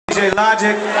DJ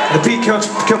Logic, the Pete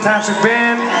Kilpatrick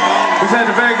Band. We've had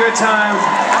a very good time.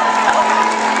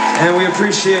 And we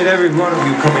appreciate every one of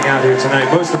you coming out here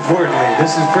tonight. Most importantly,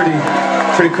 this is pretty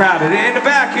crowded. In the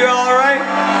back, you all right?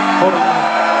 Hold on.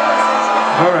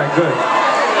 All right, good.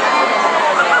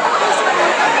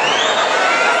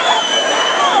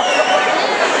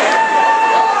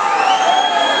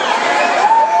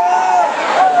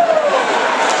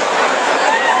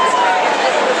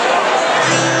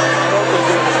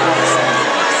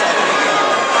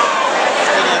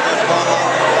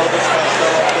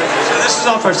 This is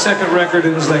off our second record.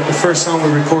 It was like the first song we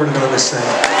recorded on this thing.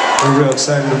 We're real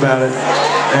excited about it.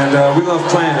 And we love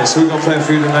playing this, so we're going to play it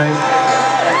for you tonight.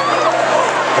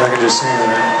 But I can just sing it.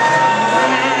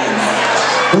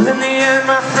 Well, in the end,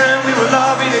 my friend, we will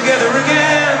all be together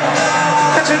again.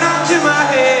 Catching on to my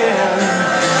head.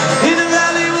 In the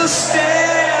valley we'll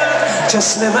stand.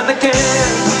 Just living again.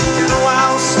 In a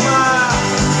wild smile.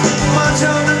 March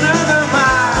on another mile.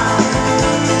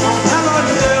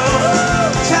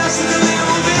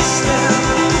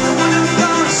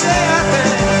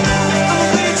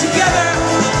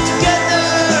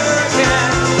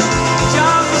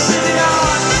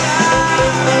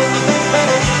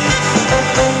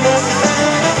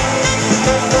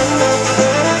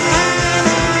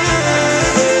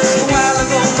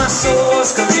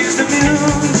 Confused,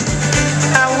 amused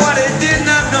at what it did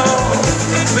not know.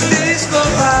 But days go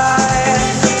by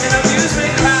and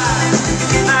amusement cries.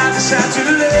 I decide to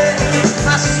let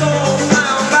my soul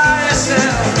found by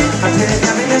itself. I can't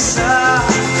have it inside.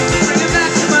 Bring it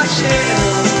back to my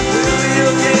shell. We'll be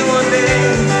okay one day.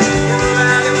 In the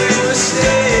valley we will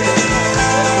stay.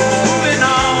 Moving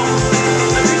on.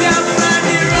 I think I'm right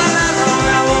here all night long.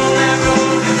 I won't let go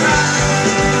of the cry.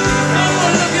 No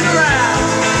more looking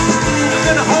around. I'm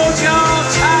gonna hold you all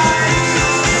tight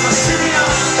in my city on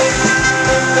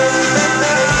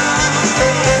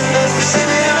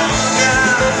city on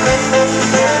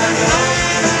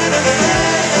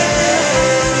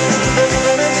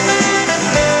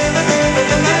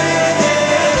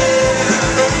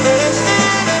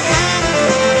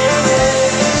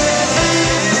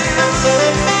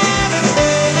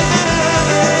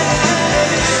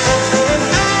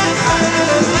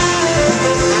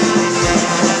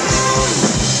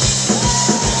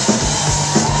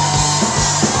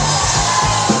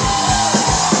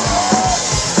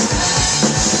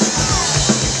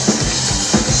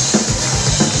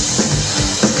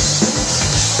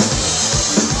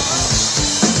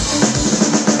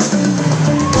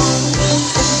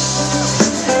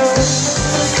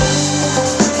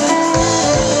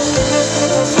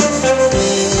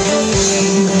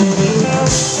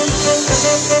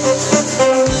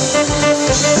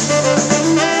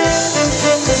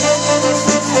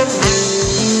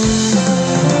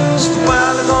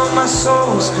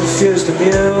confused,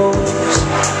 amused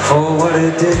for what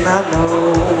it did not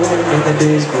know. And the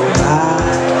days go by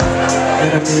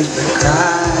and amusement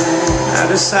cry. I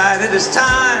decided it's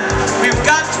time. We've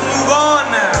got to move on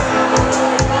now.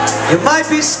 You might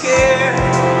be scared,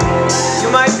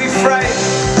 you might be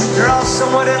frightened. You're all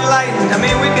somewhat enlightened. I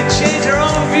mean, we can change our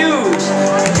own views.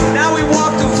 Now we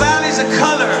walk through valleys of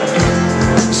color,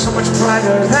 so much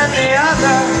brighter than the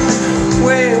other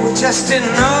way we just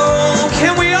didn't know.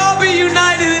 Can we all be united?